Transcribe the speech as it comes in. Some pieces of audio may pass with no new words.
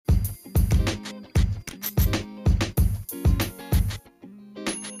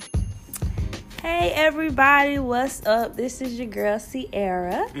Hey everybody, what's up? This is your girl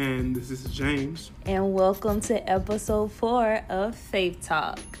Sierra. And this is James. And welcome to episode 4 of Faith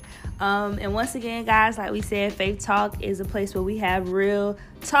Talk. And once again, guys, like we said, Faith Talk is a place where we have real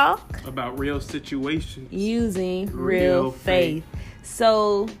talk about real situations using real faith.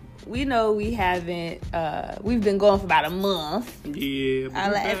 So we know we haven't, we've been going for about a month. Yeah.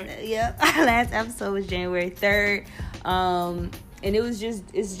 Our last episode was January 3rd. And it's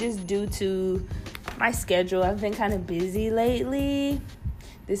just due to my schedule. I've been kind of busy lately.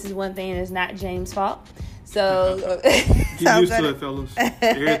 This is one thing that's not James' fault. So get used to it, fellas.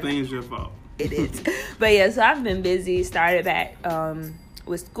 Everything's your fault. It is. But yeah, so I've been busy. Started back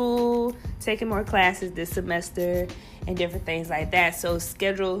with school, taking more classes this semester, and different things like that. So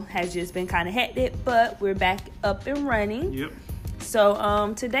schedule has just been kind of hectic, but we're back up and running. Yep.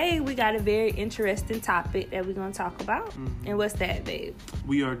 So today we got a very interesting topic that we're going to talk about. Mm-hmm. And what's that, babe?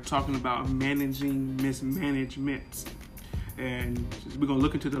 We are talking about managing mismanagement. And we're going to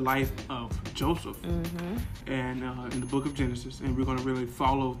look into the life of Joseph and in the book of Genesis. And we're going to really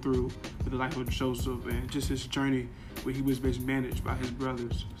follow through with the life of Joseph and just his journey where he was mismanaged by his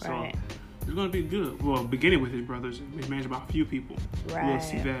brothers. Right. So it's going to be good. Well, beginning with his brothers, mismanaged by a few people. Right. We'll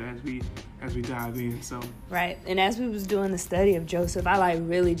see that as we dive in. So right. And as we was doing the study of Joseph, I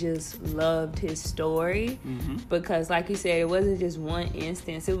really just loved his story because, like you said, it wasn't just one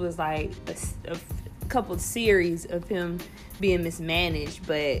instance. It was like a couple series of him being mismanaged,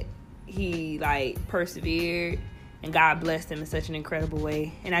 but he persevered and God blessed him in such an incredible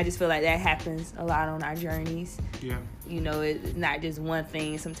way. And I just feel like that happens a lot on our journeys. Yeah. You know, it's not just one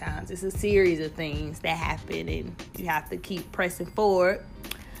thing. Sometimes it's a series of things that happen and you have to keep pressing forward.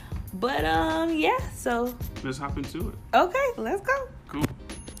 But yeah, so let's hop into it. Okay, let's go. Cool.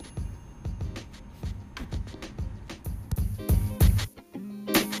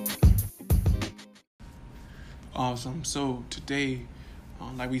 Awesome. So today,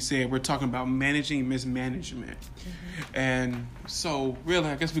 like we said, we're talking about managing mismanagement. And so really,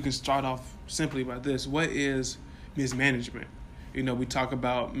 I guess we can start off simply by this. What is mismanagement? You know, we talk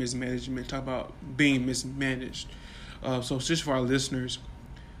about mismanagement, talk about being mismanaged. So just for our listeners,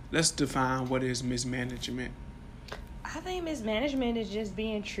 let's define what is mismanagement. I think mismanagement is just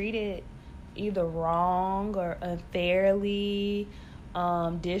being treated either wrong or unfairly,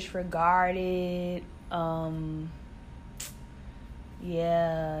 disregarded.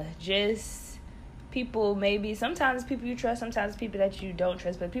 Just people, maybe sometimes people you trust, sometimes people that you don't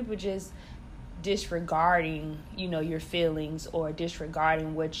trust, but people just disregarding, your feelings or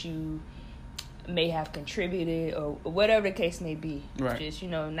disregarding what you may have contributed or whatever the case may be. Right. Just,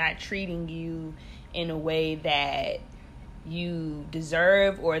 not treating you in a way that you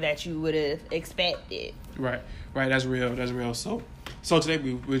deserve or that you would have expected. Right. That's real. So today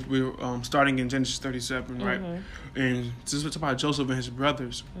we're starting in Genesis 37, right? And this is about Joseph and his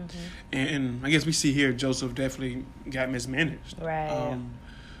brothers. And I guess we see here Joseph definitely got mismanaged. Right.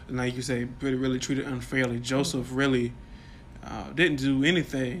 And like you say, really treated unfairly. Joseph really didn't do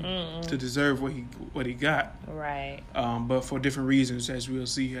anything to deserve what he got. Right. But for different reasons, as we'll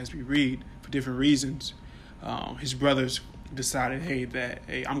see as we read, for different reasons, his brothers decided,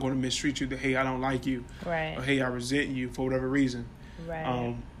 hey, I'm going to mistreat you. Hey, I don't like you. Right. Or hey, I resent you for whatever reason.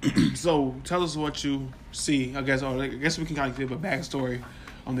 Right. So tell us what you see. I guess we can kind of give a backstory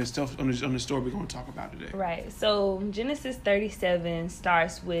on this stuff on the story we're going to talk about today. Right. So Genesis 37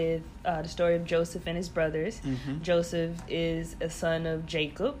 starts with the story of Joseph and his brothers. Joseph is a son of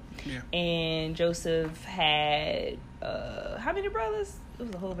Jacob. Yeah. And Joseph had how many brothers? It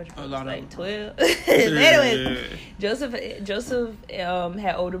was a whole bunch of brothers. A lot, like 12. Anyways, Joseph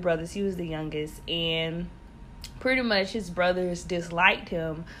had older brothers. He was the youngest, and pretty much his brothers disliked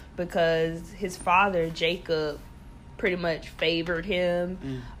him because his father Jacob pretty much favored him.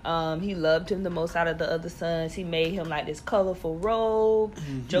 He loved him the most out of the other sons. He made him this colorful robe.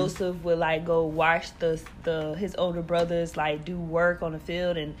 Joseph would go wash his older brothers, do work on the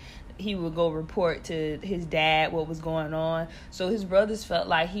field, and he would go report to his dad what was going on. So his brothers felt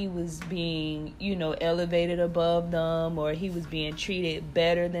like he was being, elevated above them, or he was being treated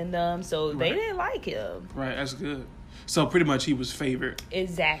better than them. So they didn't like him. Right, that's good. So pretty much he was favored.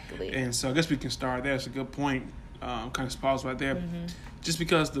 Exactly. And so I guess we can start there. That's a good point. Kind of pause right there. Just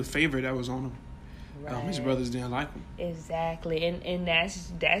because the favor that was on him. Right. His brothers didn't like him. Exactly. And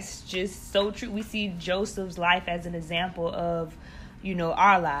that's just so true. We see Joseph's life as an example of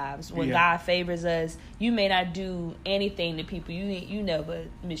our lives. When Yeah. God favors us, you may not do anything to people. You never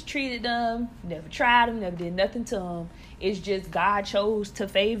mistreated them, never tried them, never did nothing to them. It's just God chose to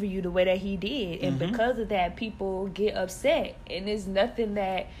favor you the way that he did. And because of that, people get upset. And it's nothing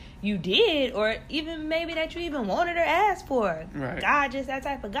that you did or even maybe that you even wanted or asked for. Right. God just that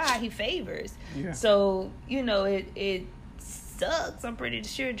type of God. He favors. Yeah. So, it sucks. I'm pretty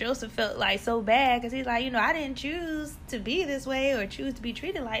sure Joseph felt like so bad because he's like, I didn't choose to be this way or choose to be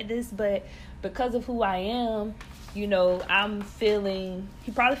treated like this, but because of who I am, I'm feeling,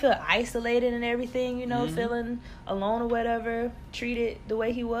 he probably felt isolated and everything, feeling alone or whatever, treated the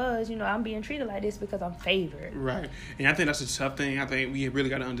way he was, I'm being treated like this because I'm favored. Right. And I think that's a tough thing. I think we really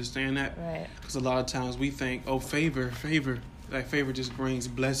got to understand that. Right. Because a lot of times we think, favor. Like, favor just brings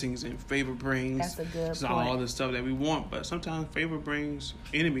blessings, and favor brings That's a good just point. all the stuff that we want. But sometimes favor brings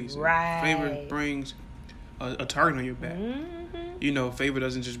enemies. Right. Favor brings a target on your back. Favor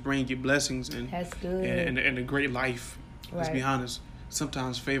doesn't just bring you blessings That's good. and a great life. Let's be Right. honest.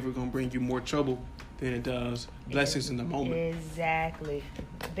 Sometimes favor going to bring you more trouble than it does blessings in the moment. Exactly.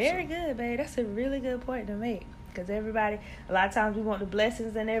 Very good, babe. That's a really good point to make. Because a lot of times we want the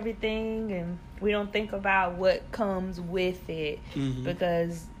blessings and everything, and we don't think about what comes with it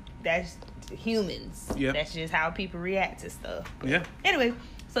because that's humans. Yep. That's just how people react to stuff. But Yeah. Anyway,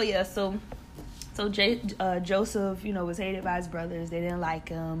 so Joseph, was hated by his brothers. They didn't like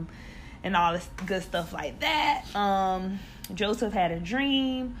him and all this good stuff like that. Joseph had a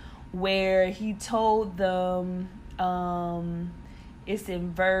dream where he told them, it's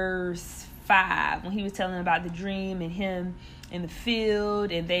in verse 5 when he was telling them about the dream and him in the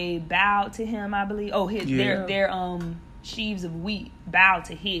field, and they bowed to him, I believe. Their sheaves of wheat bowed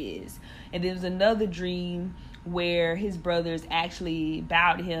to his. And there was another dream where his brothers actually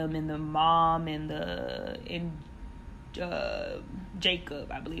bowed to him, and the mom and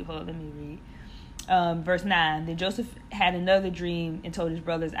Jacob, I believe. Hold on, let me read. Verse 9. Then Joseph had another dream and told his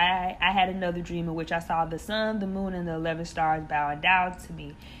brothers, I had another dream in which I saw the sun, the moon, and the 11 stars bowing down to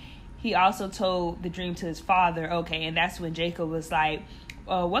me. He also told the dream to his father. Okay, and that's when Jacob was like,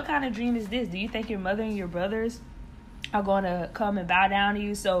 what kind of dream is this? Do you think your mother and your brothers are going to come and bow down to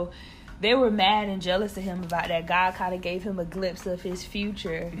you? So they were mad and jealous of him about that. God kind of gave him a glimpse of his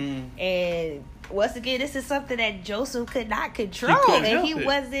future. And once again, this is something that Joseph could not control. He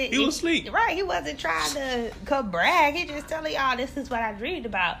was asleep. Right, he wasn't trying to come brag. He just telling y'all, this is what I dreamed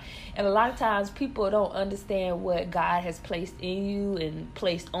about. And a lot of times people don't understand what God has placed in you and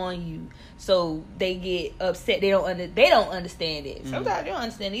placed on you. So they get upset. They don't understand it. Sometimes they don't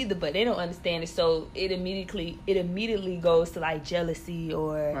understand either, but they don't understand it. So it immediately goes to like jealousy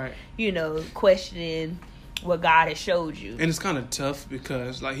or, questioning what God has showed you. And it's kind of tough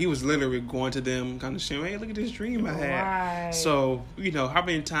because like he was literally going to them kind of sharing, hey, look at this dream I had. Right. So, how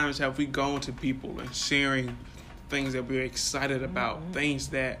many times have we gone to people and sharing things that we're excited about, things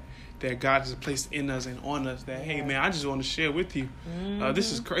that God has placed in us and on us that, hey, man, I just want to share with you.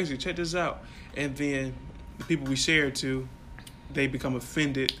 This is crazy. Check this out. And then the people we share it to, they become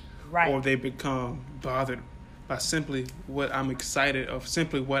offended or they become bothered by simply what I'm excited of,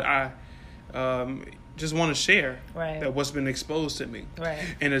 simply what I just want to share that what's been exposed to me. Right.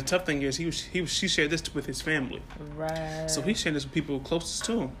 And the tough thing is she shared this with his family. Right. So he's sharing this with people closest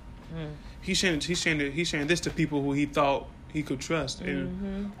to him. He's sharing this to people who he thought he could trust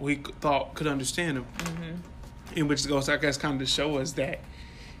and who he thought could understand him. In which goes, I guess, kind of to show us that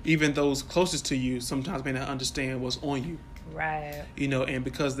even those closest to you sometimes may not understand what's on you. Right. And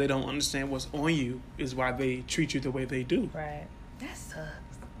because they don't understand what's on you is why they treat you the way they do. Right. That sucks.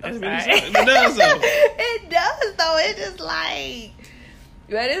 It does, though. It does, though. It's just like,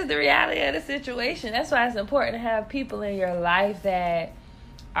 that is the reality of the situation. That's why it's important to have people in your life that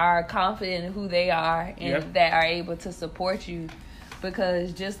are confident in who they are and that are able to support you.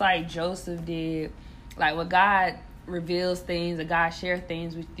 Because just like Joseph did, like when God reveals things or God shares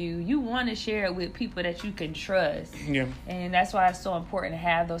things with you, you want to share it with people that you can trust. Yeah. And that's why it's so important to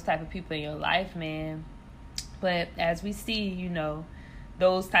have those type of people in your life, man. But as we see,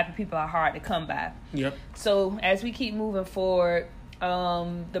 those type of people are hard to come by. Yep. So as we keep moving forward,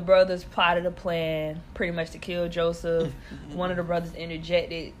 the brothers plotted a plan pretty much to kill Joseph. One of the brothers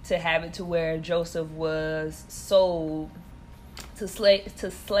interjected to have it to where Joseph was sold to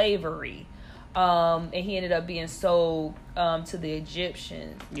slavery. And he ended up being sold to the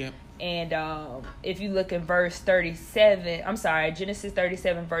Egyptians. Yep. And if you look in Genesis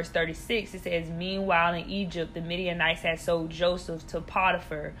 37, verse 36, it says, meanwhile in Egypt, the Midianites had sold Joseph to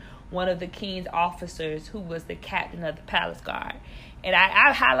Potiphar, one of the king's officers who was the captain of the palace guard. And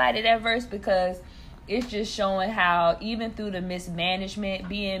I highlighted that verse because it's just showing how even through the mismanagement,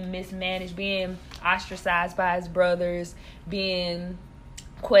 being mismanaged, being ostracized by his brothers, being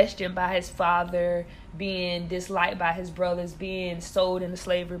questioned by his father, being disliked by his brothers, being sold into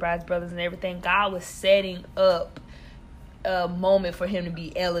slavery by his brothers and everything, God was setting up a moment for him to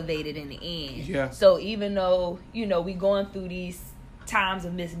be elevated in the end. Yeah. So even though, we going through these times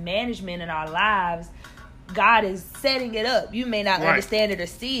of mismanagement in our lives, God is setting it up. You may not understand it or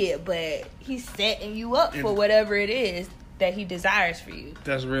see it, but he's setting you up for whatever it is that he desires for you.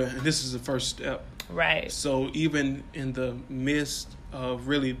 That's real. And this is the first step. Right. So even in the midst of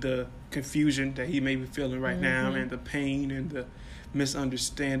really the confusion that he may be feeling right now, and the pain and the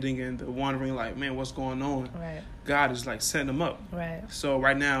misunderstanding and the wondering, like, man, what's going on? Right. God is like setting him up. Right. So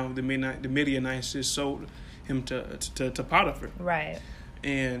right now, the Midianites just sold him to Potiphar. Right.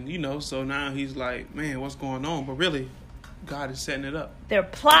 And, so now he's like, man, what's going on? But really, God is setting it up. Their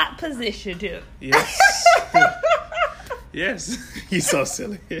plot positioned him. Yes. Yes. He's so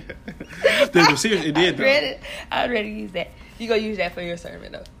silly. Seriously, it did, though. I'd ready to use that. You gonna use that for your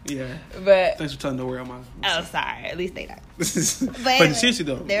sermon, though. Yeah. But thanks for telling me where I'm on. Oh, sorry. At least they not. But seriously,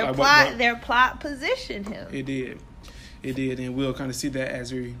 though. Their plot positioned him. It did. And we'll kind of see that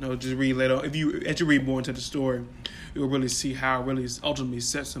as we, just read later on. As you read more into the story, you'll really see how it really ultimately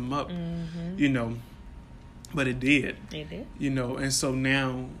sets him up, But it did. It did. And so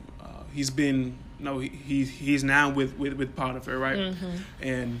now he's been, he's now with Potiphar, right? Mm-hmm.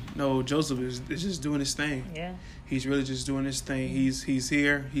 And Joseph is just doing his thing. Yeah. He's really just doing his thing. He's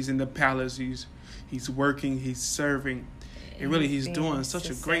here. He's in the palace. He's working. He's serving. And really, he's doing such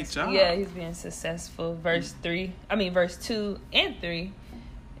a great job. Yeah, he's being successful. Verse 2 and 3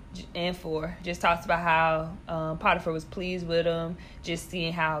 and 4 just talks about how Potiphar was pleased with him, just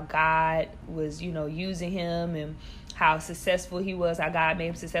seeing how God was, using him and how successful he was, how God made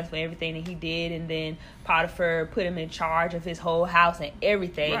him successful in everything that he did. And then Potiphar put him in charge of his whole house and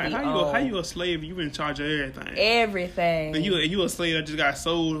everything. Right. How you a slave? You in charge of everything. Everything. And you a slave that just got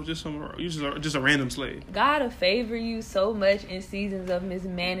sold, just a random slave. God will favor you so much in seasons of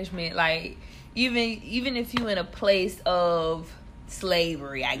mismanagement. Like, even if you in a place of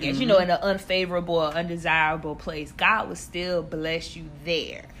slavery, I guess, in an unfavorable or undesirable place, God will still bless you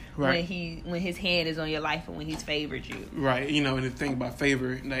there. Right. When his hand is on your life and when he's favored you. Right. And the thing about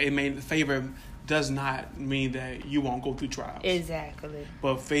favor, favor does not mean that you won't go through trials. Exactly.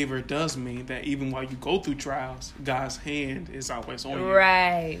 But favor does mean that even while you go through trials, God's hand is always on you.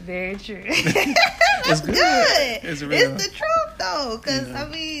 Right. Very true. It's good. It's real. It's the truth, though. Because,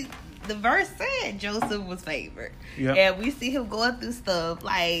 the verse said Joseph was favored. Yep. And we see him going through stuff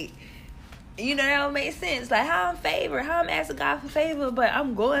like, that don't make sense. Like, how I'm favored, how I'm asking God for favor, but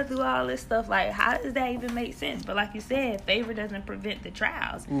I'm going through all this stuff. Like, how does that even make sense? But like you said, favor doesn't prevent the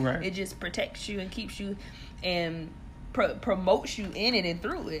trials. Right. It just protects you and keeps you and promotes you in it and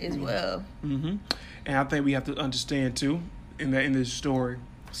through it as well. Mm-hmm. And I think we have to understand too in this story.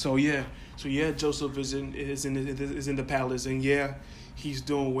 So Joseph is in the palace, and he's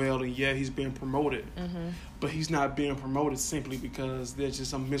doing well, and he's being promoted. Mm-hmm. But he's not being promoted simply because there's just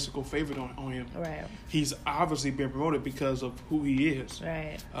some mystical favor on him. Right. He's obviously being promoted because of who he is.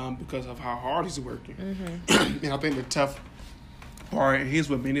 Right. Because of how hard he's working. Mm-hmm. And I think the tough part, and here's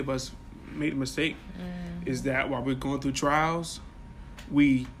what many of us made a mistake, is that while we're going through trials,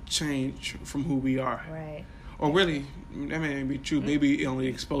 we change from who we are. Right. Or really, that may not be true. Maybe it only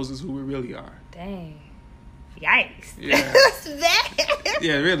exposes who we really are. Dang. Yikes. Yeah. That's bad.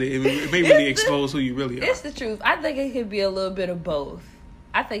 Yeah, really. It may really expose who you really are. It's the truth. I think it could be a little bit of both.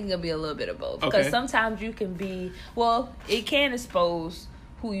 Because sometimes you can be, it can expose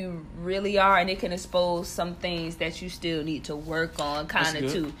who you really are, and it can expose some things that you still need to work on kind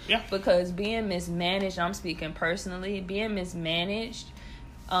of too. Yeah. Because being mismanaged, I'm speaking personally, being mismanaged,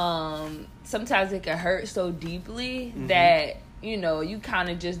 sometimes it can hurt so deeply that you kind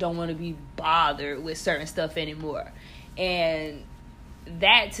of just don't want to be bothered with certain stuff anymore. And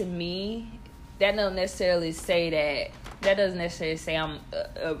that, to me, that doesn't necessarily say I'm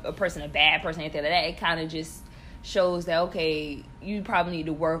a person, a bad person, anything like that. It kind of just shows that, okay, you probably need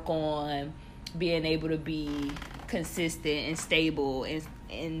to work on being able to be consistent and stable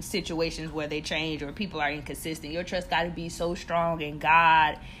in situations where they change or people are inconsistent. Your trust got to be so strong in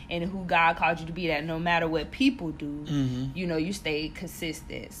God and who God called you to be that no matter what people do, you stay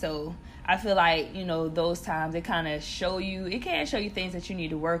consistent. So I feel like, those times it can show you things that you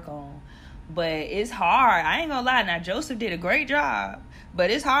need to work on. But it's hard. I ain't gonna lie. Now, Joseph did a great job. But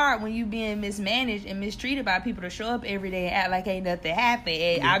it's hard when you being mismanaged and mistreated by people to show up every day and act like ain't nothing happened.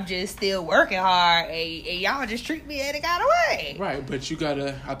 And I'm just still working hard. And y'all just treat me any kind of way. Right. But you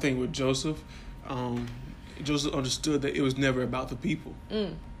gotta, I think with Joseph, Joseph understood that it was never about the people.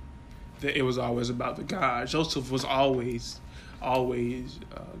 That it was always about the God. Joseph was always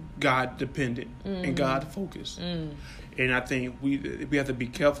God dependent and God focused. And I think we have to be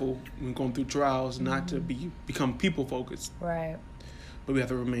careful when going through trials not to become people focused. Right. But we have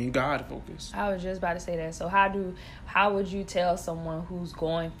to remain God focused. I was just about to say that. So how would you tell someone who's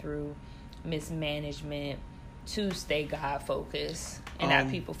going through mismanagement to stay God focused and not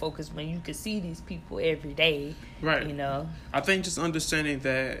people focused when you can see these people every day? Right. You know? I think just understanding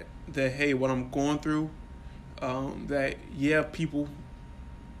that hey, what I'm going through, that people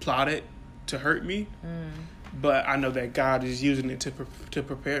plotted to hurt me, but I know that God is using it to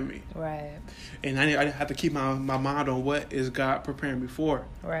prepare me. Right. And I have to keep my mind on what is God preparing me for.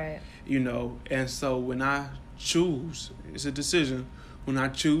 Right. You know, and so when I choose, it's a decision. When I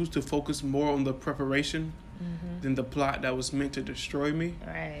choose to focus more on the preparation than the plot that was meant to destroy me,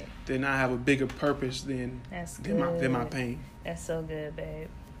 right, then I have a bigger purpose than my pain. That's so good, babe.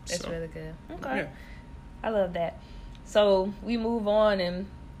 That's really good. Okay. Yeah. I love that. So we move on, and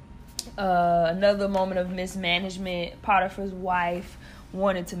another moment of mismanagement. Potiphar's wife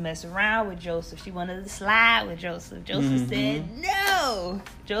wanted to mess around with Joseph. She wanted to slide with Joseph. Joseph said no.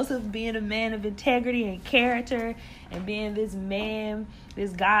 Joseph, being a man of integrity and character and being this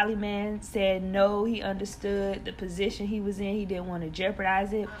godly man, said no. He understood the position he was in. He didn't want to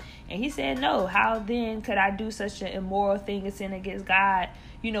jeopardize it. And he said no. How then could I do such an immoral thing and sin against God?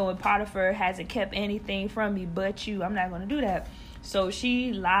 You know, when Potiphar hasn't kept anything from me but you, I'm not going to do that. So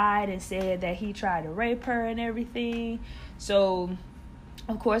she lied and said that he tried to rape her and everything. So,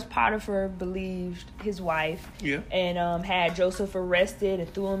 of course, Potiphar believed his wife and had Joseph arrested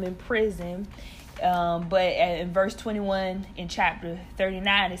and threw him in prison. But in verse 21 in chapter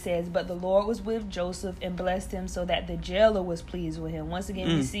 39, it says, but the Lord was with Joseph and blessed him so that the jailer was pleased with him. Once again,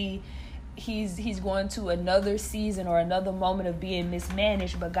 we see he's going to another season or another moment of being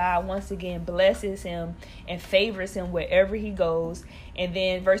mismanaged, but God once again blesses him and favors him wherever he goes. And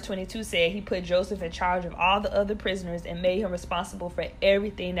then verse 22 said he put Joseph in charge of all the other prisoners and made him responsible for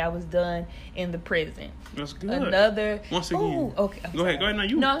everything that was done in the prison. That's good. Once again. Okay. Go ahead. Now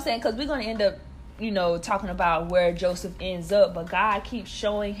you. No, I'm saying because we're going to end up, talking about where Joseph ends up, but God keeps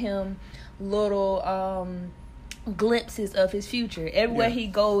showing him little glimpses of his future. Everywhere he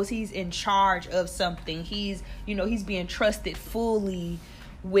goes, he's in charge of something. He's being trusted fully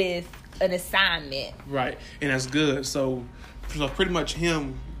with an assignment. Right. And that's good. So pretty much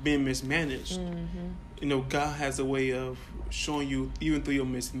him being mismanaged, God has a way of showing you, even through your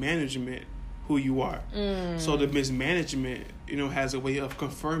mismanagement, who you are. So the mismanagement, has a way of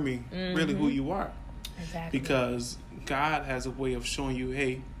confirming really who you are. Exactly. Because God has a way of showing you,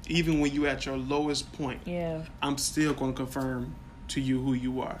 hey, even when you're at your lowest point, I'm still going to confirm to you who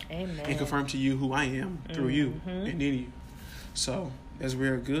you are. Amen. And confirm to you who I am through you and in you. So that's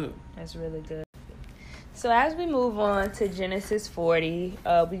very good. That's really good. So as we move on to Genesis 40,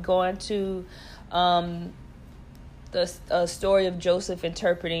 we go into the story of Joseph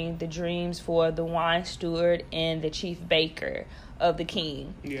interpreting the dreams for the wine steward and the chief baker of the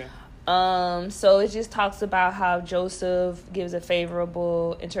king. Yeah. So it just talks about how Joseph gives a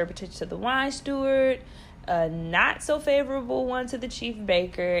favorable interpretation to the wine steward, a not so favorable one to the chief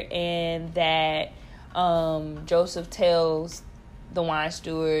baker, and that Joseph tells the wine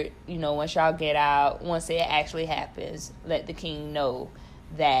steward, once y'all get out, once it actually happens, let the king know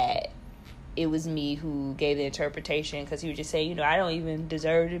that it was me who gave the interpretation, because he would just say, I don't even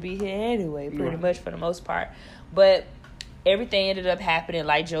deserve to be here anyway, pretty much for the most part. But everything ended up happening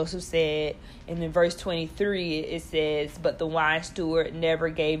like Joseph said. And in verse 23, it says, but the wine steward never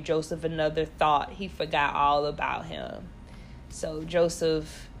gave Joseph another thought. He forgot all about him. So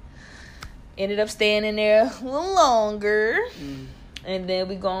Joseph ended up staying in there a little longer. And then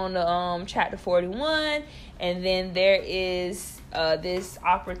we go on to chapter 41. And then there is this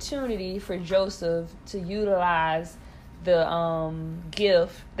opportunity for Joseph to utilize the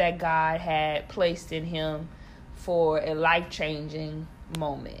gift that God had placed in him for a life-changing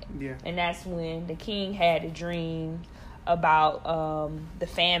moment. Yeah. And that's when the king had a dream about the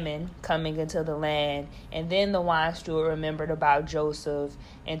famine coming into the land. And then the wine steward remembered about Joseph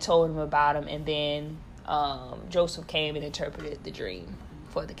and told him about him. And then Joseph came and interpreted the dream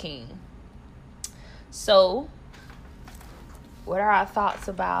for the king. So, what are our thoughts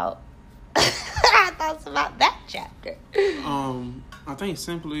about that chapter? I think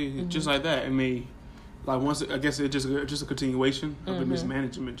simply just like that. Once I guess it's just a continuation of the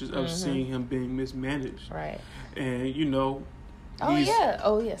mismanagement, just of seeing him being mismanaged. Right. And Oh yeah.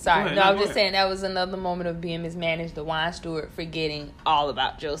 Sorry. Ahead, No, I was go just ahead. saying that was another moment of being mismanaged. The wine steward forgetting all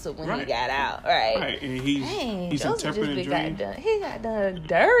about Joseph when he Right. got out. Right. Right, and he's Joseph interpreting got dreams. done. He got done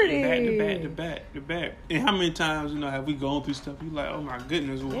dirty. The back. And how many times, have we gone through stuff? You like, oh my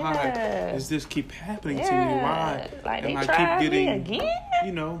goodness, why Yeah. does this keep happening to me? Why Like am they I tried keep me getting,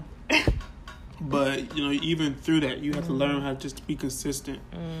 again. But even through that, you have to learn how just to be consistent.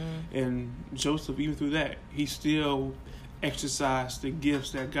 And Joseph, even through that, he still exercised the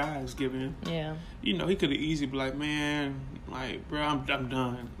gifts that God has given him. Yeah. He could have easily be like, man, like, bro, I'm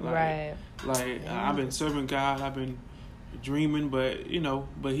done. Like, Right. Like, I've been serving God, I've been dreaming, but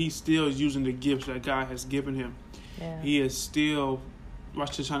but he still is using the gifts that God has given him. Yeah. He is still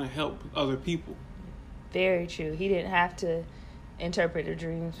just trying to help other people. Very true. He didn't have to interpret the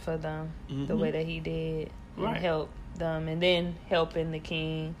dreams for them the way that he did and Right. help them, and then helping the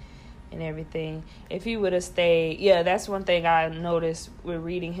king and everything. If he would have stayed, that's one thing I noticed with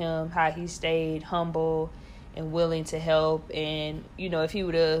reading him, how he stayed humble and willing to help. And if he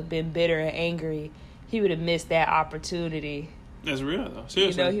would have been bitter and angry, he would have missed that opportunity. That's real though.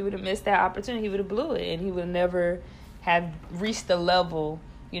 Seriously. He would have missed that opportunity. He would have blew it, and he would never have reached the level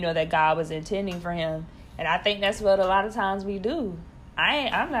that God was intending for him. And I think that's what a lot of times we do.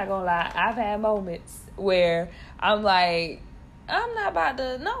 I'm not gonna lie, I've had moments where I'm like, I'm not about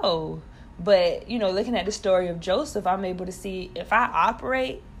to know. But, looking at the story of Joseph, I'm able to see if I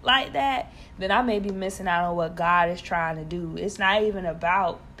operate like that, then I may be missing out on what God is trying to do. It's not even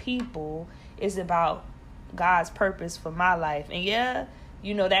about people. It's about God's purpose for my life. And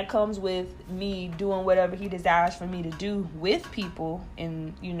that comes with me doing whatever he desires for me to do with people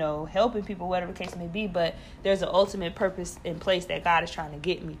and, helping people, whatever the case may be. But there's an ultimate purpose in place that God is trying to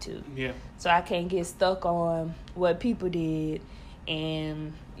get me to. Yeah. So I can't get stuck on what people did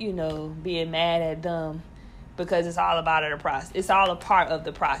and, being mad at them, because it's all about the process. It's all a part of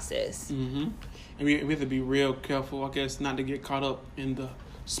the process. Mm-hmm. And we have to be real careful, I guess, not to get caught up in the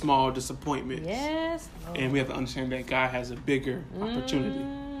small disappointments. Yes. And we have to understand that God has a bigger opportunity.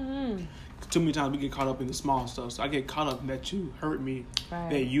 Mm-hmm. Too many times we get caught up in the small stuff. So I get caught up that you hurt me,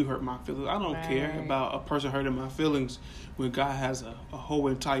 that you hurt my feelings. I don't care about a person hurting my feelings when God has a whole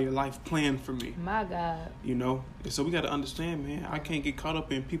entire life planned for me. My God. And so we got to understand, man, I can't get caught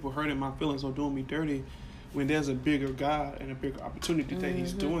up in people hurting my feelings or doing me dirty when there's a bigger God and a bigger opportunity that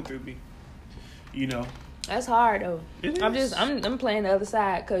he's doing through me. That's hard though. It I'm is. I'm playing the other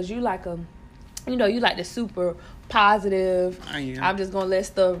side, because you like you like the super positive. I am. I'm just gonna let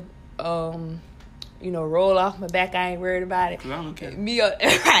stuff roll off my back. I ain't worried about it. 'Cause I don't care. Me on the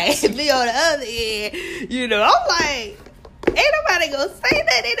other end, I'm like, ain't nobody gonna say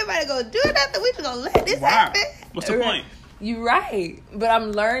that. Ain't nobody gonna do nothing. We just gonna let this happen. What's the point? You're right, but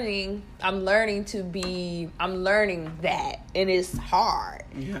I'm learning that, and it's hard.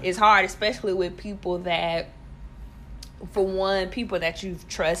 Yeah. It's hard, especially with people that, for one, people that you've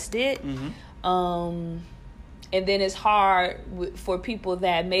trusted, and then it's hard for people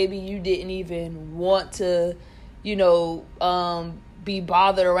that maybe you didn't even want to, be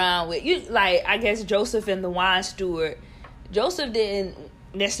bothered around with. Like, I guess Joseph and the wine steward. Joseph didn't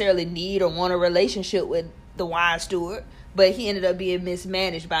necessarily need or want a relationship with the wine steward, but he ended up being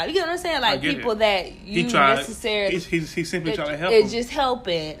mismanaged by it. You get what I'm saying? Like, people that you necessarily... He simply tried to help It's him. just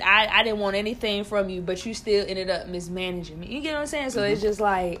helping. I didn't want anything from you, but you still ended up mismanaging me. You get what I'm saying? So it's just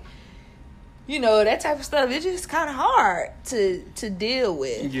like, that type of stuff, it's just kind of hard to deal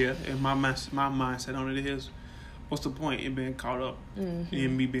with. Yeah, and my mindset on it is, what's the point in being caught up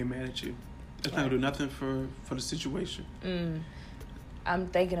in me being mad at you? It's not going to do nothing for the situation. I'm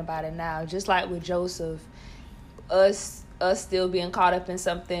thinking about it now. Just like with Joseph, us still being caught up in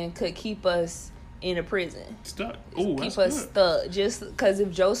something could keep us in a prison. Stuck. Oh, Keep that's us good. stuck. Just because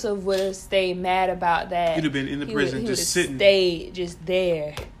if Joseph would have stayed mad about that, He'd have been in the prison just sitting. Stayed just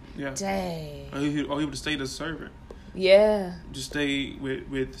there. Yeah. Dang. Or he would have stayed a servant. Yeah. Just stay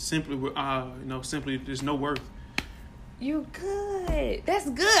with simply there's no worth. You good. That's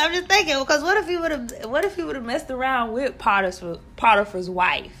good. I'm just thinking, because what if he would have messed around with Potiphar's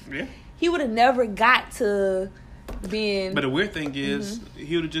wife? Yeah. He would have never got to being... But the weird thing is,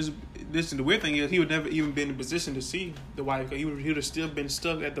 he would have just... Listen, the weird thing is, he would never even been in a position to see the wife. He would have still been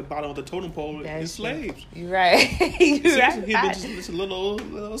stuck at the bottom of the totem pole as slaves. You're right. You're right. He'd been just a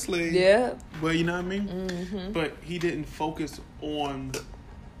little slave. Yeah. But you know what I mean? Mm-hmm. But he didn't focus on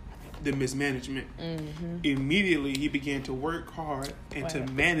the mismanagement. Mm-hmm. Immediately, he began to work hard and to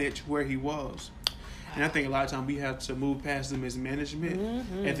manage where he was. And I think a lot of times we have to move past the mismanagement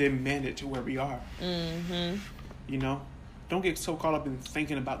and then manage where we are. Mm-hmm. Don't get so caught up in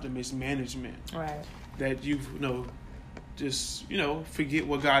thinking about the mismanagement. Right. That just, forget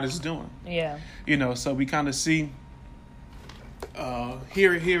what God is doing. Yeah. So we kind of see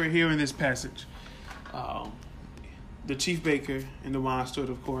here in this passage, the chief baker and the wine steward,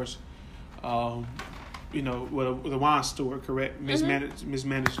 of course, the wine steward, correct,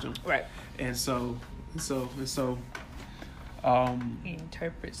 mismanaged them, Right. and so he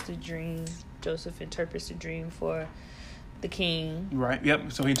interprets the dream. Joseph interprets the dream for the king. Right.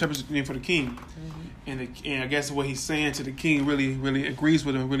 Yep. So he interprets the dream for the king, and I guess what he's saying to the king really agrees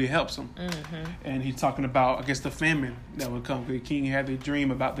with him, really helps him. And he's talking about, I guess, the famine that would come. The king had the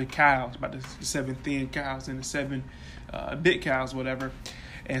dream about the cows, about the 7 thin cows and the 7 big cows, whatever.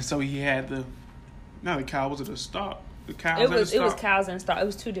 And so he had the cow, was it a stock? The cows. It was cows and stock. It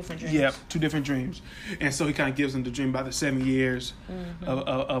was 2 different dreams. Yeah, 2 different dreams. And so he kind of gives him the dream about the 7 years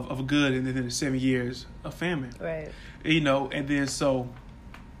of good, and then the 7 years of famine. Right. And then so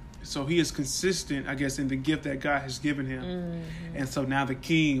he is consistent, I guess, in the gift that God has given him. And so now the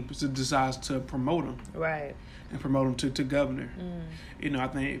king decides to promote him. Right. And promote him to governor. I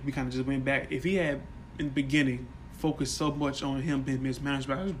think we kind of just went back. If he had, in the beginning, focused so much on him being mismanaged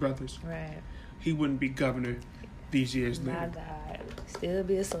by his brothers, right, he wouldn't be governor these years later. My God. Still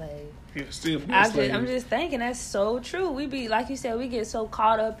be a slave. Yeah, still be a slave. I'm just thinking that's so true. We be, like you said, we get so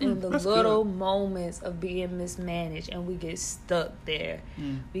caught up in the little moments of being mismanaged, and we get stuck there.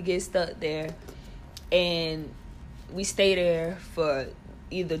 We get stuck there, and we stay there for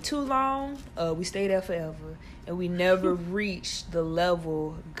either too long or we stay there forever, and we never reach the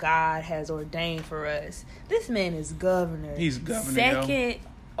level God has ordained for us. This man is governor. He's governor, second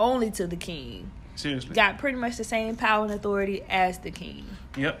only to the king. Seriously. Got pretty much the same power and authority as the king.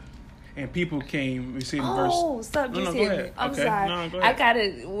 Yep. And people came, we see in verse. Oh, stop, just hit me. I'm okay. sorry. No, go I ahead.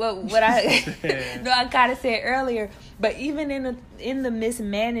 gotta what I I gotta say earlier. But even in the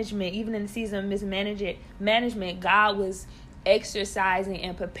mismanagement, even in the season of mismanagement, God was exercising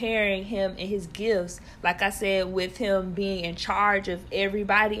and preparing him and his gifts. Like I said, with him being in charge of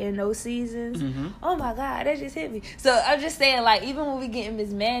everybody in those seasons. Oh my God, that just hit me. So I'm just saying, like, even when we get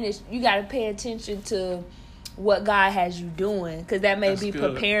mismanaged, you got to pay attention to what God has you doing, because that may be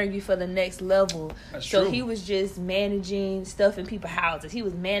preparing you for the next level. That's so true. He was just managing stuff in people's houses. He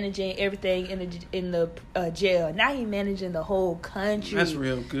was managing everything in the jail. Now he managing the whole country. That's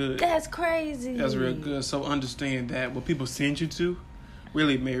real good. That's crazy. That's real good. So understand that what people send you to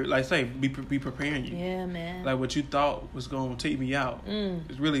really may, like, say, be preparing you. Yeah, man. Like, what you thought was going to take me out,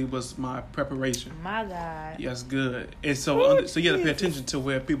 it really was my preparation. My God. Yeah, that's good. And so, so you got to pay attention to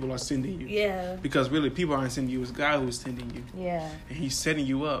where people are sending you. Yeah. Because really, people aren't sending you. It's God who's sending you. Yeah. And he's setting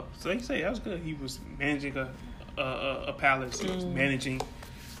you up. So you say, that was good. He was managing a palace. He was managing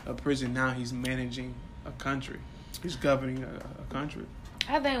a prison. Now he's managing a country. He's governing a country.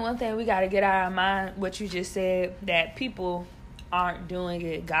 I think one thing we got to get out of our mind, what you just said, that people aren't doing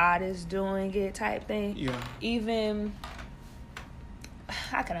it, God is doing it type thing. Yeah. Even,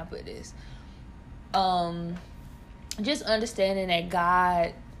 how can I put this? Just understanding that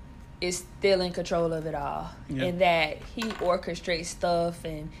God is still in control of it all. Yeah. And that he orchestrates stuff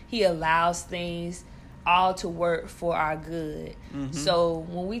and he allows things all to work for our good. So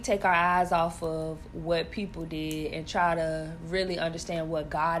when we take our eyes off of what people did and try to really understand what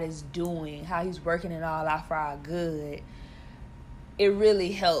God is doing, how he's working it all out for our good, it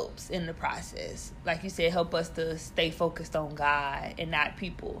really helps in the process. Like you said, help us to stay focused on God and not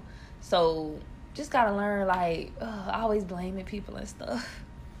people. So just gotta learn, like, always blaming people and stuff.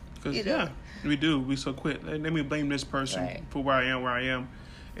 Because we do. We so quick. Let me blame this person for where I am.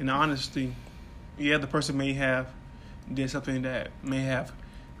 In honesty, the person may have did something that may have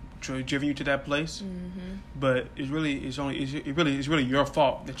driven you to that place, but it's really your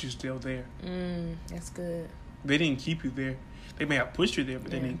fault that you're still there. That's good. They didn't keep you there. They may have pushed you there, but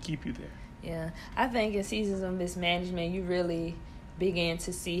they didn't keep you there. Yeah. I think in seasons of mismanagement, you really begin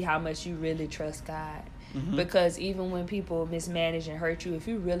to see how much you really trust God. Because even when people mismanage and hurt you, if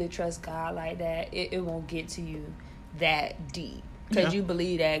you really trust God like that, it won't get to you that deep. Because you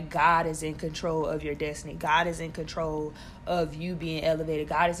believe that God is in control of your destiny. God is in control of you being elevated.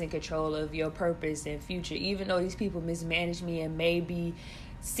 God is in control of your purpose and future. Even though these people mismanage me and maybe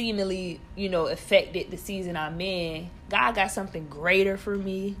seemingly, affected the season I'm in, God got something greater for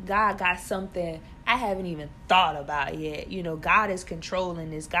me. God got something I haven't even thought about yet. God is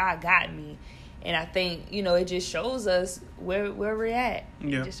controlling this. God got me. And I think, it just shows us where we're at.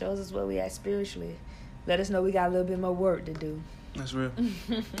 It just shows us where we're at spiritually. Let us know we got a little bit more work to do. That's real.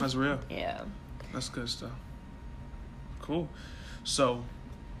 That's real. Yeah. That's good stuff. Cool. So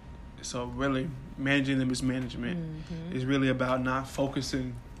really, managing the mismanagement is really about not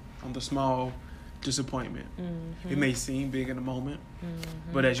focusing on the small disappointment. Mm-hmm. It may seem big in the moment,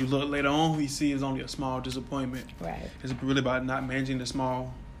 Mm-hmm. but as you look later on, you see it's only a small disappointment. Right. It's really about not managing the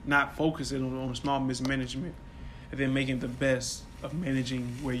small, not focusing on the small mismanagement, and then making the best of managing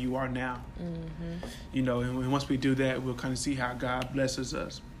where you are now. Mm-hmm. You know, and once we do that, we'll kind of see how God blesses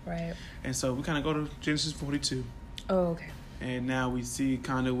us. Right. And so we kind of go to Genesis 42. Oh, okay. And now we see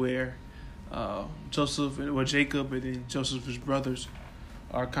kind of where Jacob and then Joseph's brothers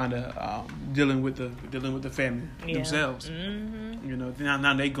are kind of dealing with the family themselves. Mm-hmm. You know,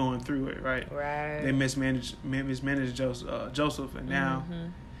 now they going through it, right? Right. They mismanaged Joseph, and now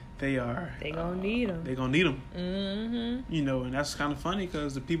they gonna need him. They gonna need him. Mm-hmm. You know, and that's kind of funny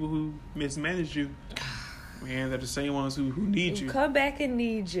because the people who mismanaged you, man, they're the same ones who need you. Come back and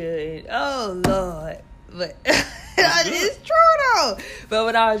need you. And, oh Lord, but it's true though. But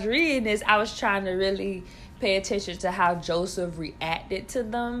when I was reading this, I was trying to really pay attention to how Joseph reacted to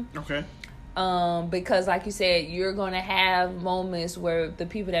them. Okay. Because like you said, you're going to have moments where the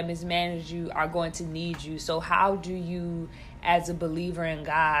people that mismanage you are going to need you. So how do you, as a believer in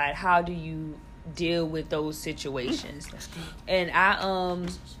God, how do you deal with those situations? And I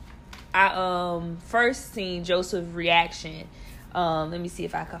first seen Joseph's reaction. Let me see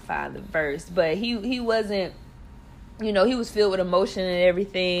if I can find the verse. But he wasn't, he was filled with emotion and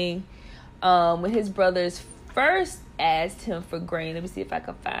everything. When his brothers first asked him for grain, let me see if I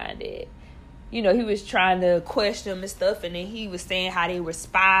can find it. He was trying to question them and stuff, and then he was saying how they were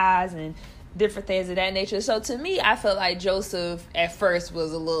spies and different things of that nature. So to me, I felt like Joseph at first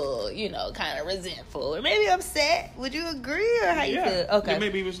was a little, kind of resentful or maybe upset. Would you agree, or how you feel? Okay. Yeah,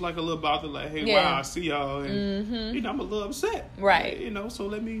 maybe he was like a little bothered, like, hey, Yeah. wow, I see y'all, and I'm a little upset, right? So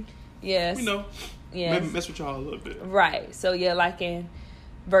let me, yes, maybe mess with y'all a little bit, right? So yeah, like in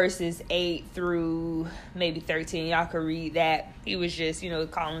verses 8 through maybe 13, y'all could read that. He was just,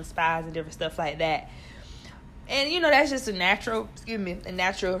 calling spies and different stuff like that. And, that's just a natural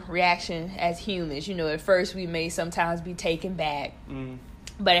reaction as humans. At first we may sometimes be taken back.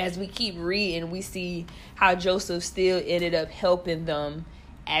 But as we keep reading, we see how Joseph still ended up helping them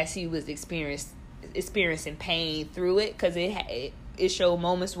as he was experiencing pain through it. Because it showed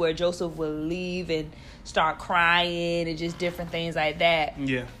moments where Joseph would leave and start crying and just different things like that.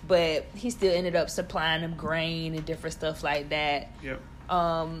 Yeah. But he still ended up supplying them grain and different stuff like that. Yep.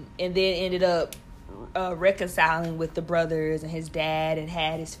 And then ended up reconciling with the brothers and his dad, and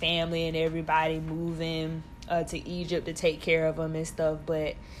had his family and everybody moving to Egypt to take care of him and stuff.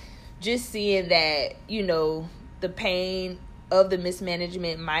 But just seeing that, the pain of the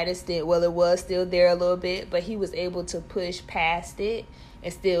mismanagement might have it was still there a little bit, but he was able to push past it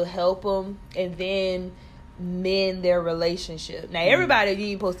and still help them, and then mend their relationship. Now, everybody you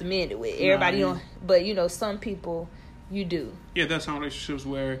ain't supposed to mend it with. Everybody don't, but some people you do. Yeah, there's some relationships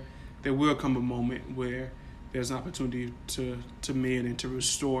where there will come a moment where there's an opportunity to mend and to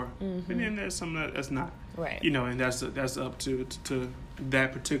restore, and then there's some that's not. Right. And that's up to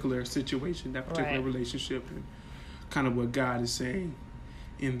that particular situation, that particular Right. relationship, and kind of what God is saying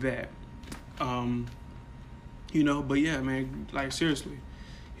in that. But yeah, man, like seriously,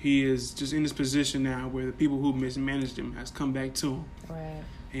 he is just in this position now where the people who mismanaged him has come back to him. Right.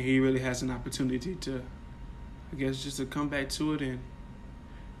 And he really has an opportunity to, I guess, just to come back to it, and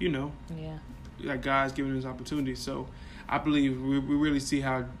Yeah. like God's giving us opportunity. So I believe we really see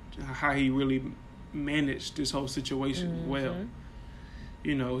how he really managed this whole situation well.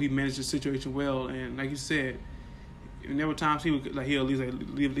 He managed the situation well, and like you said, there were times he'll at least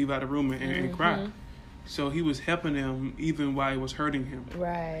leave out the room and cry. So he was helping them even while it was hurting him.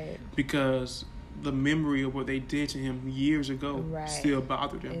 Right. Because the memory of what they did to him years ago still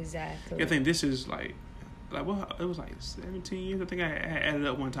bothered him. Exactly. I think this is like what, it was like 17 years. I think I added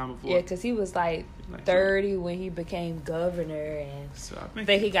up one time before. Yeah, because he was like 30 when he became governor, and so I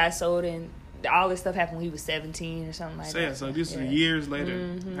think he got sold in. All this stuff happened when he was 17 or something like that. So this is years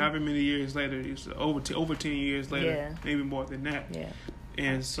later, however many years later, it's over 10 years later, maybe more than that. Yeah.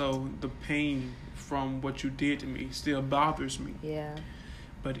 And so the pain from what you did to me still bothers me. Yeah.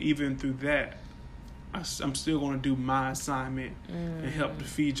 But even through that, I'm still going to do my assignment and help to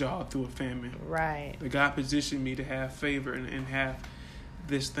feed y'all through a famine. Right. But God positioned me to have favor and have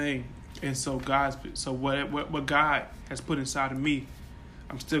this thing. And so what God has put inside of me,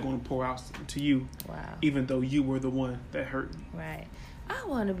 I'm still going to pour out to you. Wow. Even though you were the one that hurt me. Right. I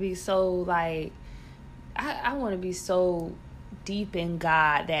want to be so I want to be so deep in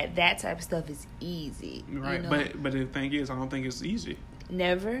God that type of stuff is easy. Right. But the thing is, I don't think it's easy.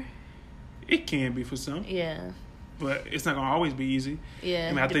 Never. It can be for some. Yeah. But it's not going to always be easy.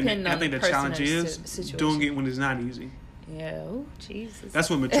 Yeah. I think the challenge is doing it when it's not easy. Yeah. Oh, Jesus. That's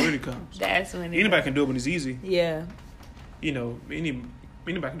when maturity comes. That's when anybody can do it when it's easy. Yeah. You know, anybody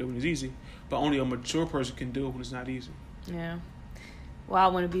can do it when it's easy, but only a mature person can do it when it's not easy. Yeah. Well, I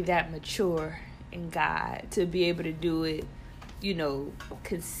want to be that mature in God to be able to do it, you know,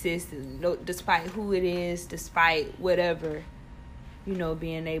 consistent, no, despite who it is, despite whatever, you know,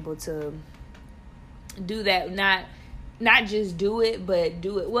 being able to do that, not just do it, but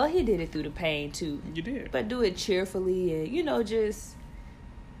do it. Well, he did it through the pain too. You did, but do it cheerfully and, you know, just.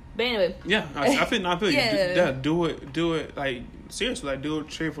 But anyway. Yeah, I feel yeah. you. Do it like seriously, like do it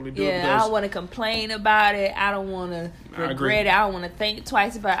cheerfully. Do it. I don't want to complain about it. I don't want to regret it. I don't want to think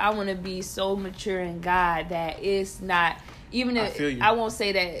twice about it. I want to be so mature in God that it's not. Even if I won't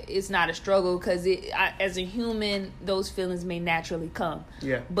say that it's not a struggle, because as a human, those feelings may naturally come.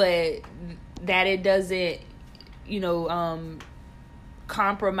 Yeah. But that it doesn't, you know,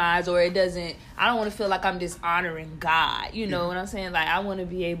 compromise, or it doesn't. I don't want to feel like I'm dishonoring God. You know what I'm saying? Like, I want to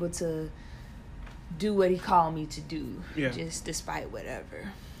be able to do what He called me to do. Yeah. Just despite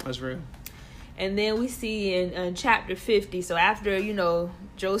whatever. That's real. And then we see in chapter 50. So after, you know,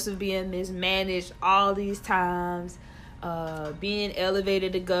 Joseph being mismanaged all these times, being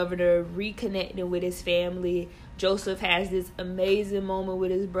elevated to governor, reconnecting with his family, Joseph has this amazing moment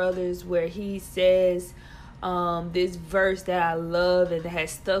with his brothers where he says, this verse that I love and that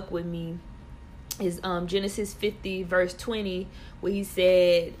has stuck with me is Genesis 50 verse 20, where he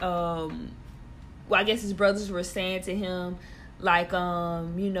said, well, I guess his brothers were saying to him, like,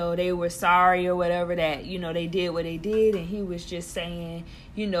 you know, they were sorry or whatever that, you know, they did what they did, and he was just saying,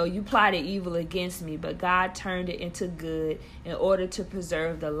 you know, you plotted evil against me, but God turned it into good in order to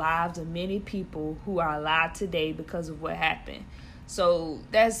preserve the lives of many people who are alive today because of what happened. So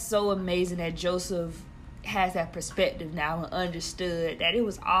that's so amazing that Joseph has that perspective now and understood that it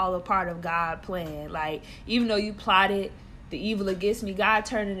was all a part of God's plan. Like, even though you plotted the evil against me, God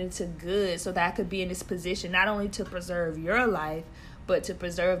turned it into good so that I could be in this position not only to preserve your life, but to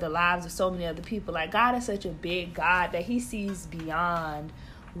preserve the lives of so many other people. Like, God is such a big God that He sees beyond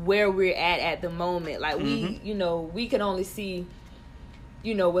where we're at the moment. Like, we, you know, we can only see,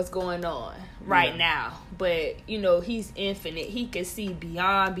 you know, what's going on right now, but, you know, He's infinite. He can see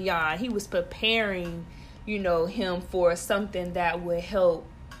beyond. He was preparing, you know, him for something that would help,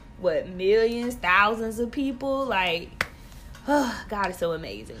 millions, thousands of people. Like, God is so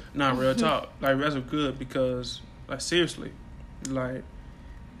amazing. Nah, real talk. Like, that's good, because, like, seriously, like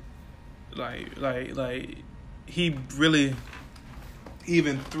he really,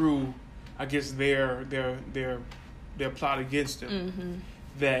 even through, I guess, their plot against him,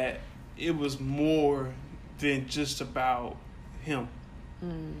 that it was more than just about him.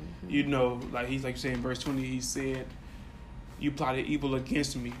 You know, like he's like saying in verse 20, he said, you plotted evil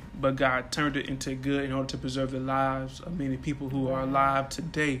against me, but God turned it into good in order to preserve the lives of many people who are alive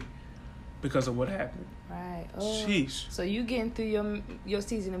today because of what happened. Right. Oh, sheesh. So you getting through your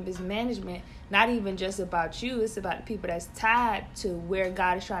season of mismanagement, not even just about you, it's about the people that's tied to where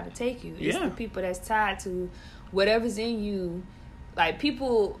God is trying to take you. It's the people that's tied to whatever's in you. Like,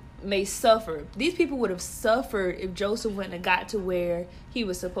 people may suffer. These people would have suffered if Joseph wouldn't have got to where he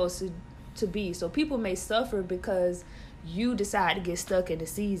was supposed to be. So people may suffer because you decide to get stuck in the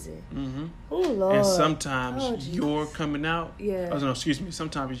season. Oh, Lord. And sometimes your coming out,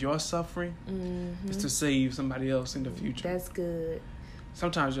 sometimes your suffering is to save somebody else in the future. That's good.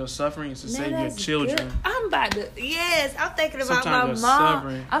 Sometimes your suffering is to save your children. Good. I'm thinking about my mom.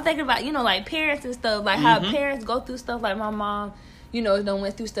 Suffering. I'm thinking about, you know, like parents and stuff, like how parents go through stuff. Like my mom, you know,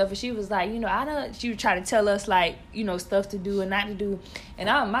 went through stuff, and she was like, you know, she would try to tell us, like, you know, stuff to do and not to do, and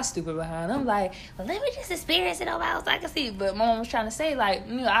I'm my stupid behind. I'm like, well, let me just experience it on my own so I can see. But my mom was trying to say, like,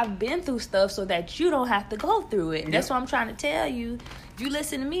 you know, I've been through stuff so that you don't have to go through it. That's what I'm trying to tell you. If you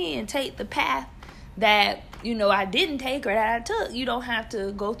listen to me and take the path that, you know, I didn't take or that I took, you don't have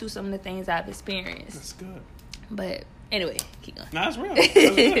to go through some of the things I've experienced. That's good. But anyway, keep going. No, that's real. That's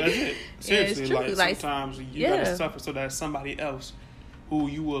it. Seriously, like sometimes you gotta suffer so that somebody else who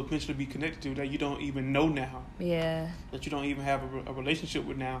you will eventually be connected to that you don't even know now. Yeah. That you don't even have a relationship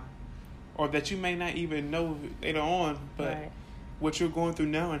with now. Or that you may not even know later on. But what you're going through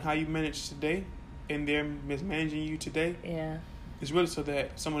now and how you manage today and they're mismanaging you today. Yeah. It's really so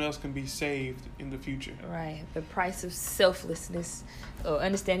that someone else can be saved in the future. Right. The price of selflessness, or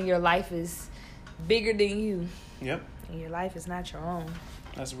understanding your life is bigger than you. Yep. And your life is not your own.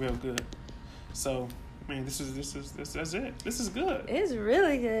 That's real good. So, man, that's it. This is good. It's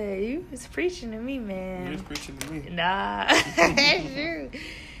really good. You was preaching to me, man. You was preaching to me. Nah. That's true.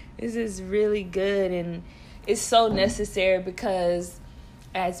 This is really good, and it's so necessary because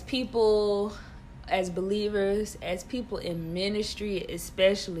as people as believers, as people in ministry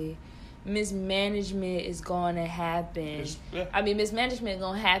especially, mismanagement is going to happen. Mismanagement is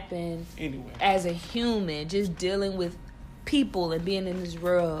going to happen anyway. As a human, just dealing with people and being in this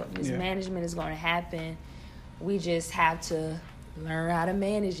world, mismanagement is going to happen. We just have to learn how to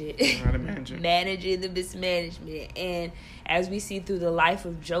manage it. Managing the mismanagement. And as we see through the life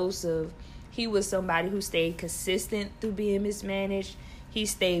of Joseph, he was somebody who stayed consistent through being mismanaged. He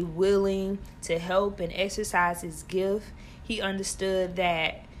stayed willing to help and exercise his gift. He understood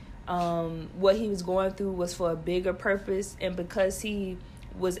that what he was going through was for a bigger purpose, and because he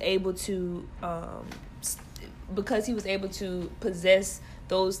was able to possess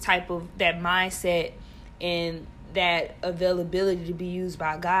that mindset and that availability to be used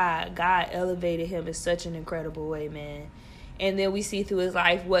by God elevated him in such an incredible way, man. And then we see through his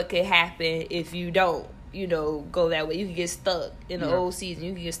life what could happen if you don't, go that way. You can get stuck in the old season.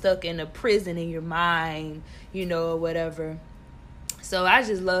 You can get stuck in a prison in your mind, or whatever. So I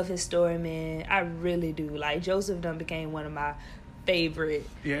just love his story, man. I really do. Like, Joseph done became one of my favorite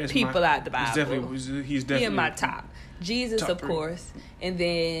people out the Bible. He's definitely in my top. Jesus, of course. And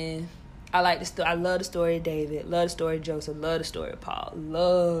then I love the story of David. Love the story of Joseph. Love the story of Paul.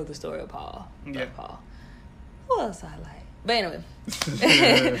 Love the story of Paul. Love Paul. Who else I like? But anyway,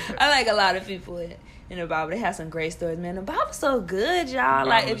 I like a lot of people in the Bible. They have some great stories, man. The Bible's so good, y'all.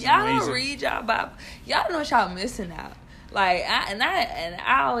 Like, if y'all don't read y'all Bible, y'all know what y'all missing out. Like,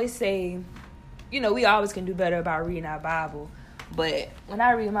 I always say, we always can do better about reading our Bible. But when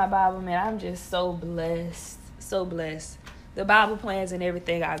I read my Bible, man, I'm just so blessed. So blessed. The Bible plans and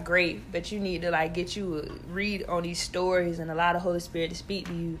everything are great, but you need to, get you a read on these stories and allow the Holy Spirit to speak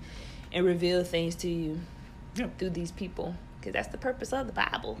to you and reveal things to you through these people. Because that's the purpose of the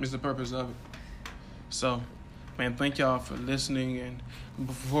Bible. It's the purpose of it. So, man, thank y'all for listening. And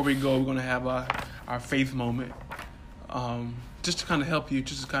before we go, we're going to have our faith moment. Just to kind of help you,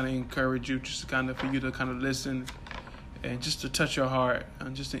 just to kind of encourage you, just to kind of for you to kind of listen and just to touch your heart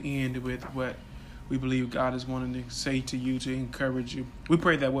and just to end with what we believe God is wanting to say to you, to encourage you. We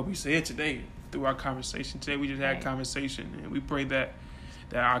pray that what we said today through our conversation today, we just had a conversation, and we pray that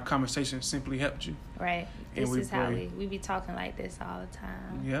our conversation simply helped you. Right. This is how we be talking like this all the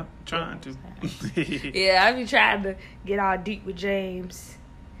time. Yep, trying to. I be trying to get all deep with James.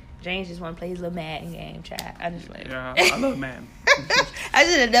 James just want to play his little Madden game, chat. I just like. Yeah, I love Madden. I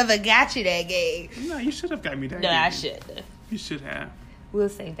should have never got you that game. No, you should have got me that game. No, I should have. You should have. We'll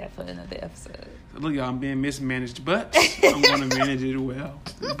save that for another episode. Look, y'all, I'm being mismanaged, but I'm going to manage it well.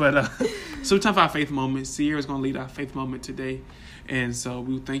 But so time for our faith moment. Sierra's going to lead our faith moment today. And so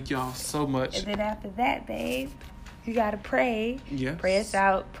we thank y'all so much. And then after that, babe, you got to pray. Yes.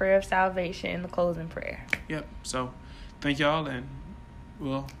 Prayer of salvation in the closing prayer. Yep. So thank y'all, and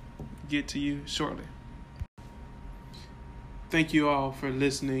we'll get to you shortly. Thank you all for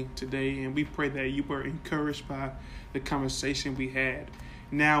listening today, and we pray that you were encouraged by the conversation we had.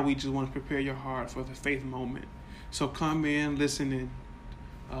 Now we just want to prepare your heart for the faith moment. So come in, listen,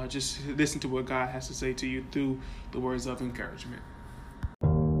 and just listen to what God has to say to you through the words of encouragement.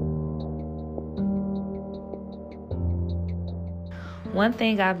 One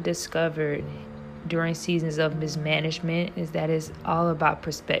thing I've discovered during seasons of mismanagement is that it's all about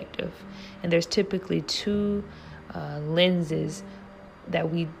perspective. And there's typically two lenses that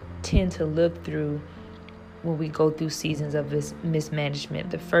we tend to look through when we go through seasons of this mismanagement.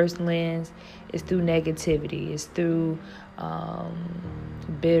 The first lens is through negativity. It's through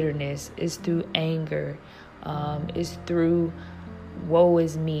bitterness. It's through anger. It's through woe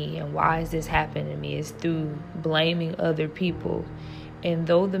is me and why is this happening to me. It's through blaming other people. And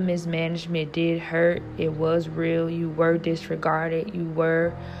though the mismanagement did hurt, it was real. You were disregarded. You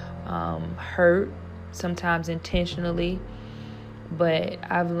were hurt, sometimes intentionally. But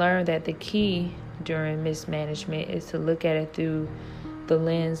I've learned that the key during mismanagement is to look at it through the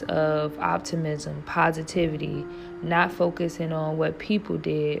lens of optimism, positivity, not focusing on what people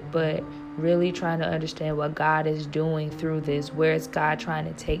did, but really trying to understand what God is doing through this. Where is God trying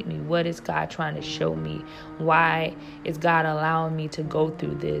to take me? What is God trying to show me? Why is God allowing me to go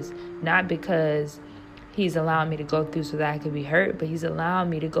through this? Not because He's allowing me to go through so that I could be hurt, but He's allowing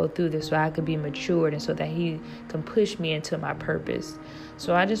me to go through this so I could be matured and so that He can push me into my purpose.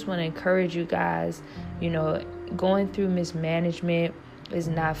 So I just want to encourage you guys, going through mismanagement is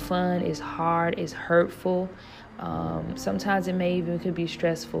not fun. It's hard. It's hurtful. Sometimes it may even could be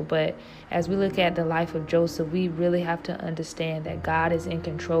stressful. But as we look at the life of Joseph, we really have to understand that God is in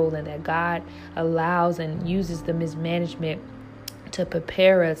control and that God allows and uses the mismanagement to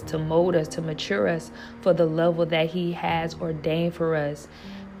prepare us, to mold us, to mature us for the level that He has ordained for us.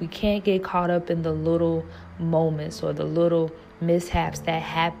 We can't get caught up in the little moments or the little mishaps that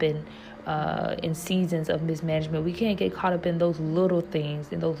happen in seasons of mismanagement. We can't get caught up in those little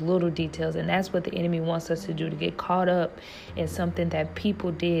things, in those little details. And that's what the enemy wants us to do, to get caught up in something that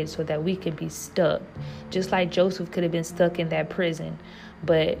people did so that we can be stuck. Just like Joseph could have been stuck in that prison.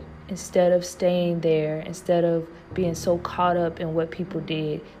 But instead of staying there, instead of being so caught up in what people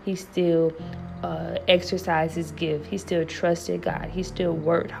did, he still exercised his gift. He still trusted God. He still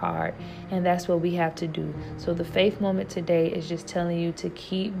worked hard. And that's what we have to do. So the faith moment today is just telling you to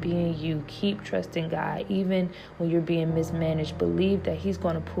keep being you. Keep trusting God. Even when you're being mismanaged, believe that he's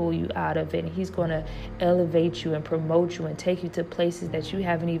going to pull you out of it. And he's going to elevate you and promote you and take you to places that you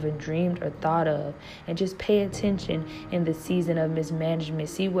haven't even dreamed or thought of. And just pay attention in the season of mismanagement.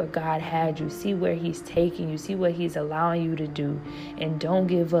 See where God had you. See where he's taking you. See what he's allowing you to do. And don't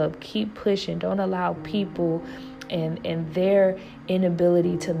give up. Keep pushing. Don't allow people and their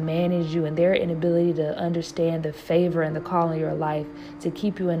inability to manage you and their inability to understand the favor and the call in your life to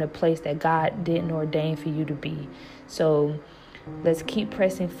keep you in a place that God didn't ordain for you to be. So let's keep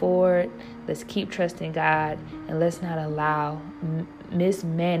pressing forward. Let's keep trusting God, and let's not allow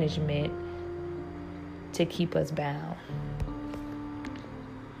mismanagement to keep us bound.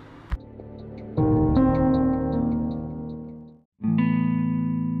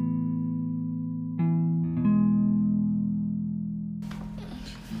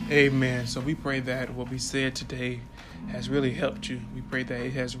 Amen. So we pray that what we said today has really helped you. We pray that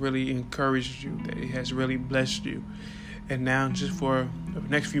it has really encouraged you, that it has really blessed you. And now, just for the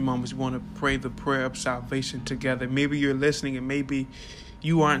next few moments, we want to pray the prayer of salvation together. Maybe you're listening and maybe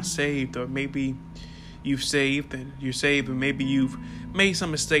you aren't saved, or maybe you've saved and you're saved, and maybe you've made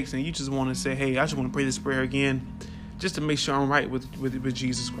some mistakes and you just want to say, hey, I just want to pray this prayer again just to make sure I'm right with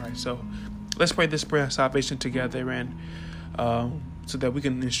Jesus Christ. So let's pray this prayer of salvation together, and so that we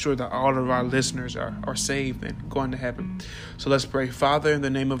can ensure that all of our listeners are saved and going to heaven. So let's pray. Father, in the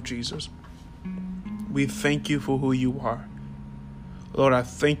name of Jesus, we thank you for who you are. Lord, I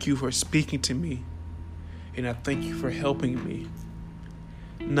thank you for speaking to me, and I thank you for helping me.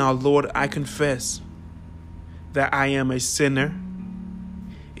 Now, Lord, I confess that I am a sinner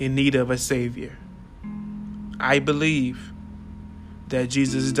in need of a Savior. I believe that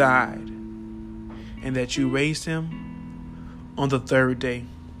Jesus died and that you raised him on the third day,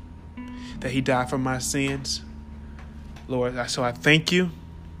 that he died for my sins. Lord, so I thank you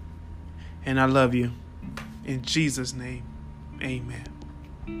and I love you. In Jesus' name, amen.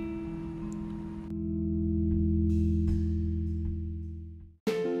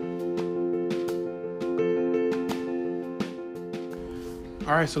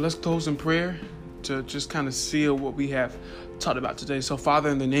 All right, so let's close in prayer to just kind of seal what we have talked about today. So, Father,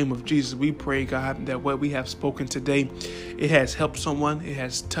 in the name of Jesus, we pray, God, that what we have spoken today, it has helped someone, it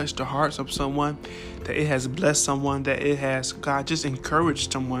has touched the hearts of someone, that it has blessed someone, that it has, God, just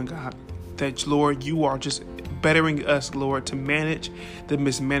encouraged someone, God, that, Lord, you are just bettering us, Lord, to manage the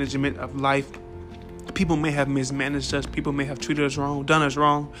mismanagement of life. People may have mismanaged us. People may have treated us wrong, done us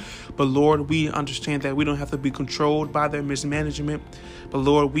wrong. But Lord, we understand that we don't have to be controlled by their mismanagement. But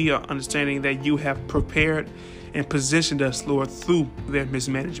Lord, we are understanding that you have prepared and positioned us, Lord, through their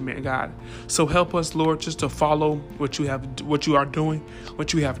mismanagement, God. So help us, Lord, just to follow what you are doing,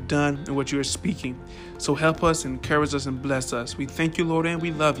 what you have done, and what you are speaking. So help us, encourage us, and bless us. We thank you, Lord, and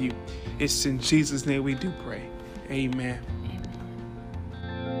we love you. It's in Jesus' name we do pray. Amen.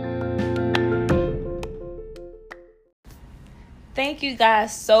 Thank you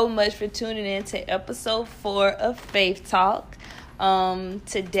guys so much for tuning in to episode 4 of Faith Talk.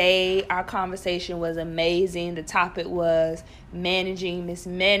 Today, our conversation was amazing. The topic was managing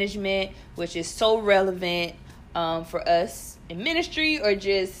mismanagement, which is so relevant for us in ministry or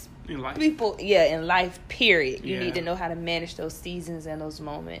just in life. People. Yeah, in life, period. You Yeah. need to know how to manage those seasons and those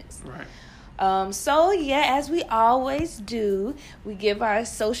moments. Right. So yeah, as we always do, we give our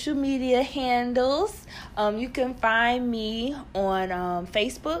social media handles. You can find me on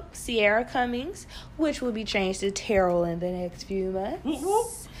Facebook, Sierra Cummings, which will be changed to Terrell in the next few months.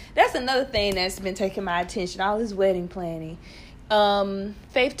 Mm-hmm. That's another thing that's been taking my attention, all this wedding planning.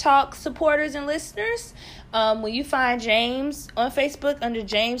 Faith Talk supporters and listeners, when you find James on Facebook under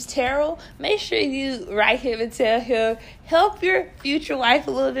James Terrell, make sure you write him and tell him, help your future wife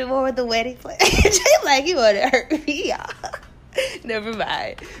a little bit more with the wedding plan. Just like you want to hurt me, y'all. Never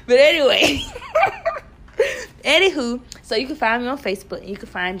mind. But anyway, anywho, so you can find me on Facebook, and you can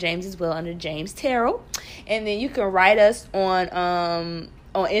find James as well under James Terrell, and then you can write us on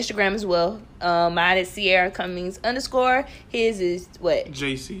Instagram as well. Mine is Sierra Cummings _. His is what?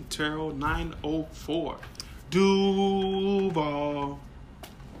 JC Terrell 904. Duval.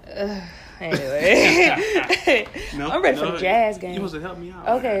 Anyway. No, I'm ready for the Jazz game. You supposed to help me out.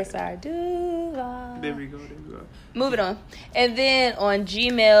 Okay, sorry. Duval. There we go. Moving on. And then on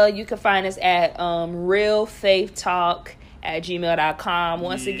Gmail, you can find us at realfaithtalk@gmail.com.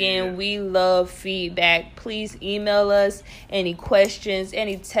 Once again, we love feedback. Please email us any questions,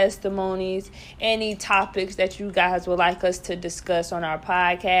 any testimonies, any topics that you guys would like us to discuss on our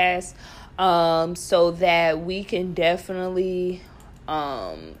podcast, so that we can definitely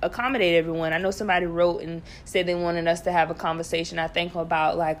accommodate everyone. I know somebody wrote and said they wanted us to have a conversation, I think,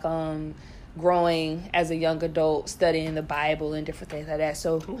 about like growing as a young adult, studying the Bible and different things like that.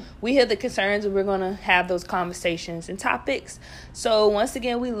 So we hear the concerns and we're going to have those conversations and topics. So once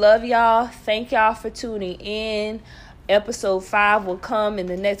again, we love y'all. Thank y'all for tuning in. Episode 5 will come in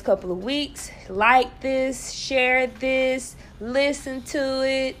the next couple of weeks. Like this, share this, listen to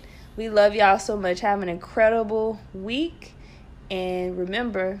it. We love y'all so much. Have an incredible week. And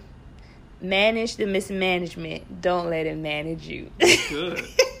remember, manage the mismanagement. Don't let it manage you. Good.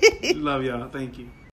 Love y'all. Thank you.